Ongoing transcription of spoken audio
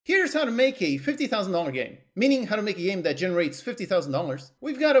Here's how to make a $50,000 game, meaning how to make a game that generates $50,000.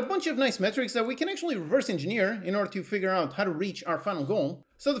 We've got a bunch of nice metrics that we can actually reverse engineer in order to figure out how to reach our final goal.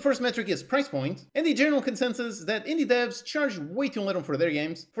 So the first metric is price point, and the general consensus is that indie devs charge way too little for their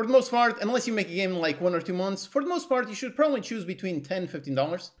games. For the most part, unless you make a game in like 1 or 2 months, for the most part you should probably choose between $10 and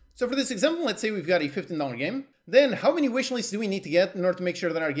 $15. So for this example, let's say we've got a $15 game. Then how many wishlists do we need to get in order to make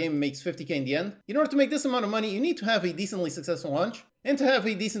sure that our game makes 50k in the end? In order to make this amount of money, you need to have a decently successful launch. And to have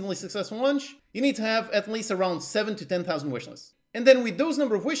a decently successful launch, you need to have at least around 7 to 10,000 wishlists. And then with those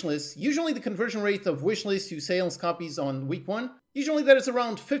number of wishlists, usually the conversion rate of wishlists to sales copies on week 1, usually that is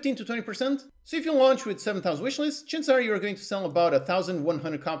around 15 to 20%. So if you launch with 7,000 wishlists, chances are you're going to sell about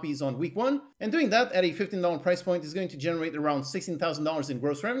 1,100 copies on week 1. And doing that at a $15 price point is going to generate around $16,000 in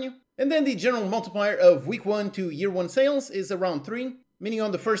gross revenue. And then the general multiplier of week 1 to year 1 sales is around 3. Meaning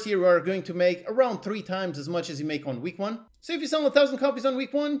on the first year you are going to make around 3 times as much as you make on week 1. So if you sell 1,000 copies on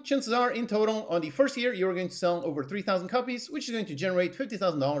week 1, chances are in total on the first year you are going to sell over 3,000 copies, which is going to generate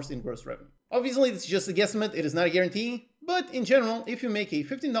 $50,000 in gross revenue. Obviously this is just a guesstimate, it is not a guarantee, but in general if you make a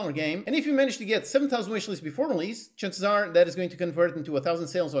 $15 game and if you manage to get 7,000 wishlists before release, chances are that is going to convert into 1,000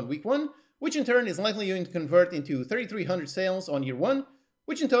 sales on week 1, which in turn is likely going to convert into 3,300 sales on year 1,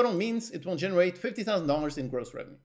 which in total means it will generate $50,000 in gross revenue.